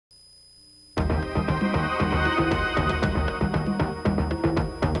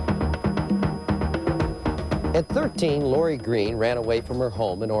At 13, Lori Green ran away from her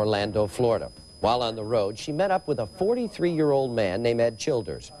home in Orlando, Florida. While on the road, she met up with a 43-year-old man named Ed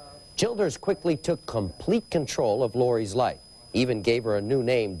Childers. Childers quickly took complete control of Lori's life, even gave her a new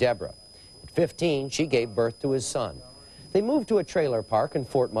name, Deborah. At 15, she gave birth to his son. They moved to a trailer park in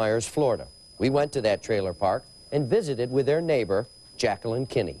Fort Myers, Florida. We went to that trailer park and visited with their neighbor, Jacqueline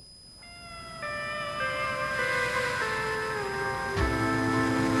Kinney.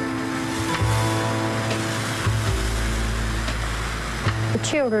 The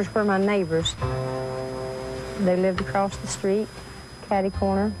Childers were my neighbors. They lived across the street, catty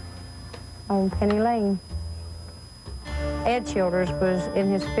corner, on Penny Lane. Ed Childers was in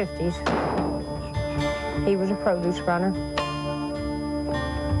his 50s. He was a produce runner.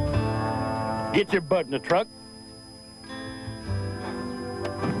 Get your butt in the truck.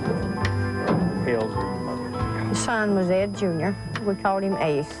 Hell's your mother. His son was Ed Jr. We called him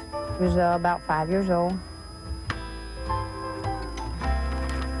Ace. He was about 5 years old.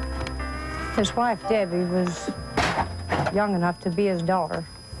 His wife, Debbie, was young enough to be his daughter.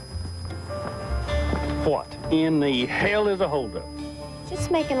 What in the hell is a holdup?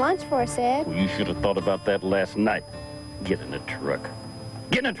 Just making lunch for us, Ed. Well, you should have thought about that last night. Get in the truck.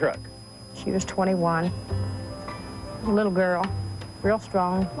 Get in the truck. She was 21. A little girl, real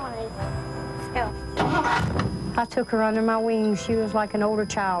strong. Come on, Ed. Let's go. I took her under my wings. She was like an older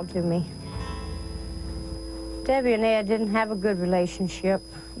child to me. Debbie and Ed didn't have a good relationship.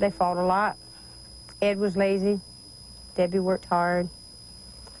 They fought a lot. Ed was lazy. Debbie worked hard.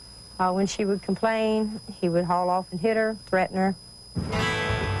 When she would complain, he would haul off and hit her, threaten her.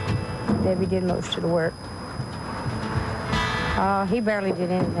 Debbie did most of the work. He barely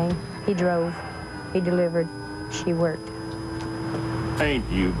did anything. He drove. He delivered. She worked. Ain't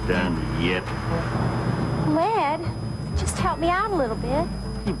you done yet? Ed, just help me out a little bit.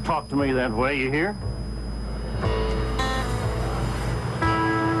 You talk to me that way, you hear?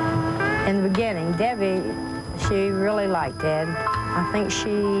 In the beginning, Debbie, she really liked Ed. I think she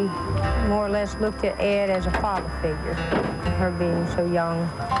more or less looked at Ed as a father figure, her being so young.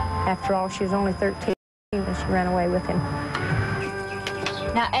 After all, she was only 13 when she ran away with him.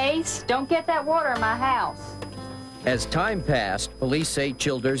 Now, Ace, don't get that water in my house. As time passed, police say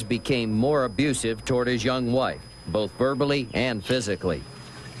Childers became more abusive toward his young wife, both verbally and physically.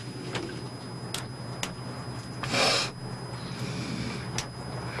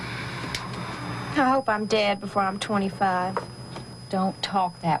 I hope I'm dead before I'm 25. Don't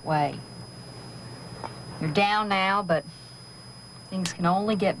talk that way. You're down now, but things can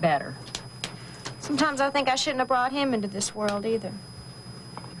only get better. Sometimes I think I shouldn't have brought him into this world either.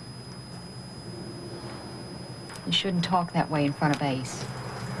 You shouldn't talk that way in front of Ace.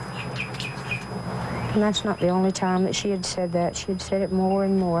 And that's not the only time that she had said that. She had said it more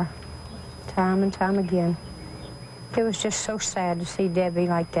and more, time and time again. It was just so sad to see Debbie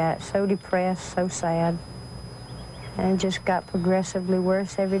like that, so depressed, so sad. And it just got progressively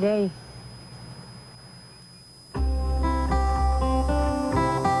worse every day.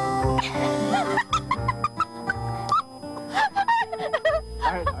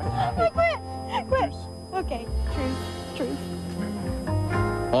 Quit. Okay, truth.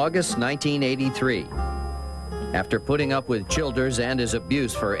 August 1983. After putting up with Childers and his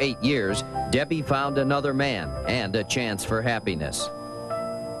abuse for 8 years, Debbie found another man and a chance for happiness.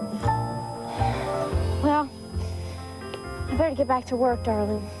 Well, I better get back to work,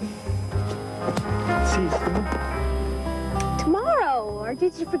 darling. See you soon. Tomorrow, or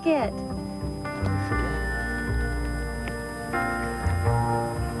did you forget?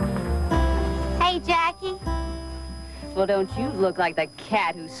 Hey, Jackie. Well, don't you look like the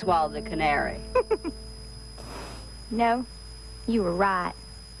cat who swallowed the canary. No, you were right.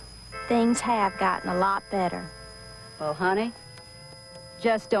 Things have gotten a lot better. Well, honey,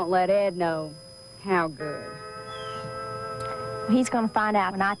 just don't let Ed know how good. He's gonna find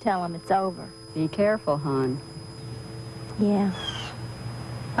out when I tell him it's over. Be careful, hon. Yeah.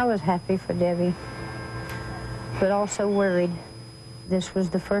 I was happy for Debbie, but also worried. This was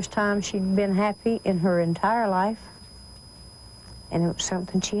the first time she'd been happy in her entire life, and it was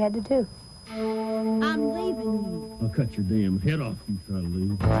something she had to do. I'm leaving you. I'll cut your damn head off if you try to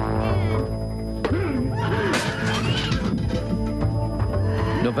leave.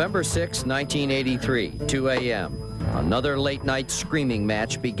 November 6, 1983, 2 a.m. Another late-night screaming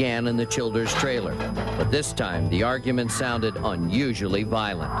match began in the Childers trailer, but this time the argument sounded unusually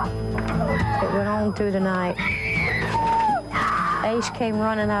violent. It went on through the night. Ace came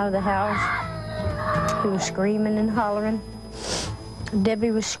running out of the house. He was screaming and hollering.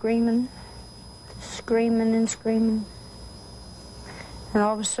 Debbie was screaming and screaming. And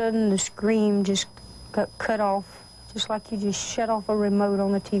all of a sudden, the scream just got cut off, just like you just shut off a remote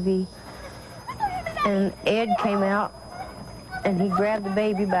on the TV. And Ed came out, and he grabbed the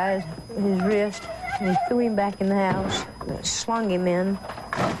baby by his wrist, and he threw him back in the house, slung him in,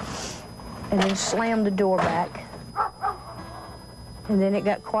 and then slammed the door back. And then it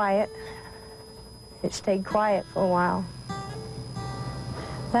got quiet. It stayed quiet for a while.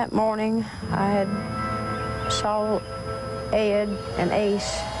 That morning, I saw Ed and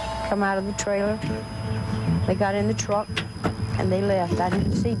Ace come out of the trailer. They got in the truck, and they left. I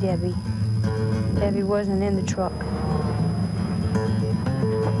didn't see Debbie. Debbie wasn't in the truck.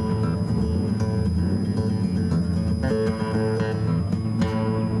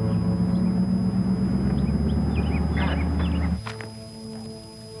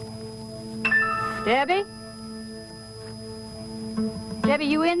 Debbie? Debbie,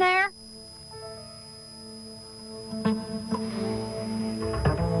 you in there?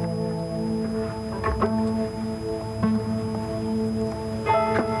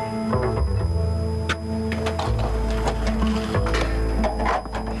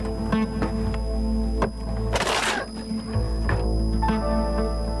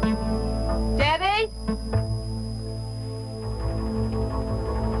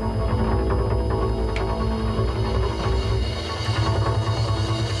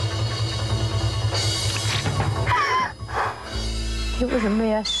 It was a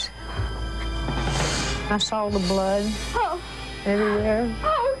mess. I saw the blood everywhere.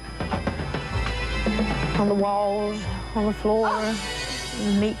 On the walls, on the floor,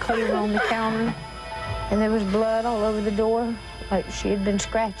 the meat cleaver on the counter. And there was blood all over the door, like she had been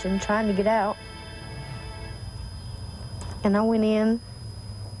scratching, trying to get out. And I went in,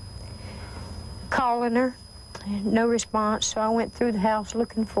 calling her, no response, so I went through the house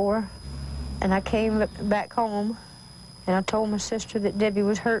looking for her. And I came back home. And I told my sister that Debbie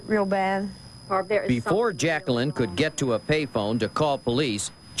was hurt real bad. Before Jacqueline could get to a payphone to call police,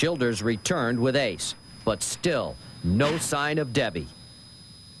 Childers returned with Ace. But still, no sign of Debbie.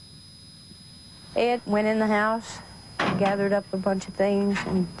 Ed went in the house, gathered up a bunch of things,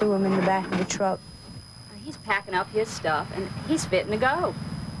 and threw them in the back of the truck. He's packing up his stuff, and he's fitting to go.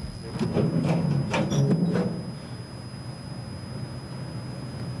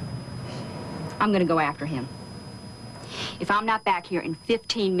 I'm going to go after him. If I'm not back here in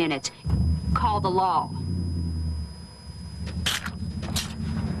 15 minutes, call the law.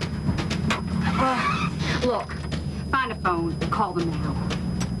 Look, find a phone, call them now.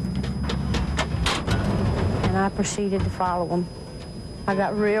 And I proceeded to follow him. I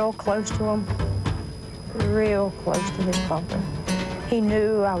got real close to him, real close to his bumper. He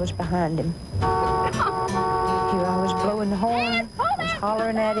knew I was behind him. I was blowing the horn, I was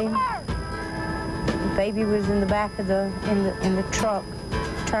hollering at him. The baby was in the back of in the truck,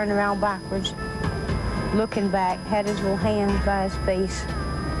 turned around backwards, looking back, had his little hands by his face,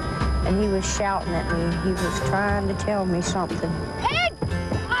 and he was shouting at me. He was trying to tell me something. Ed, give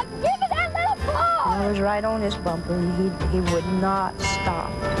me that little claw! And I was right on his bumper, and he would not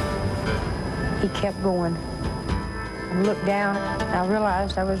stop. He kept going. I looked down, and I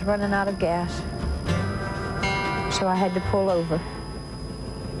realized I was running out of gas, so I had to pull over.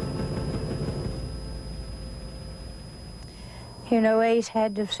 You know, Ace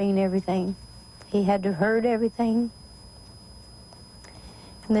had to have seen everything. He had to have heard everything.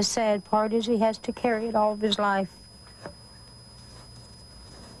 And the sad part is he has to carry it all of his life.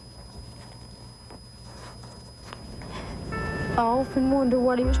 I often wonder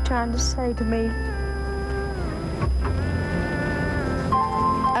what he was trying to say to me.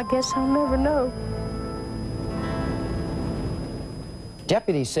 I guess I'll never know.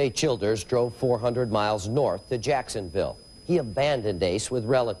 Deputies say Childers drove 400 miles north to Jacksonville. He abandoned Ace with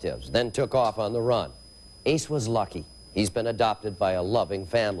relatives, then took off on the run. Ace was lucky. He's been adopted by a loving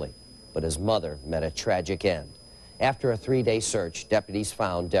family, but his mother met a tragic end. After a 3-day search, deputies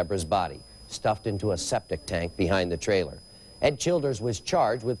found Deborah's body, stuffed into a septic tank behind the trailer. Ed Childers was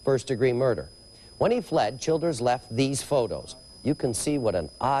charged with first-degree murder. When he fled, Childers left these photos. You can see what an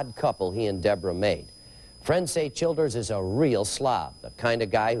odd couple he and Deborah made. Friends say Childers is a real slob, the kind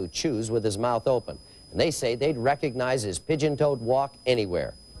of guy who chews with his mouth open. And they say they'd recognize his pigeon-toed walk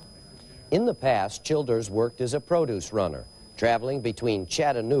anywhere. In the past, Childers worked as a produce runner, traveling between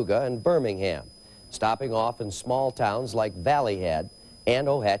Chattanooga and Birmingham, stopping off in small towns like Valley Head and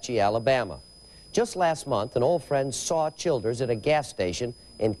Ohatchee, Alabama. Just last month, an old friend saw Childers at a gas station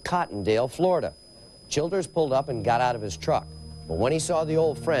in Cottondale, Florida. Childers pulled up and got out of his truck, but when he saw the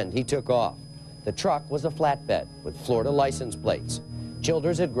old friend, he took off. The truck was a flatbed with Florida license plates.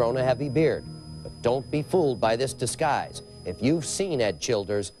 Childers had grown a heavy beard. But don't be fooled by this disguise. If you've seen Ed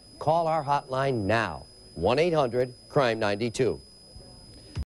Childers, call our hotline now, 1-800-CRIME-92.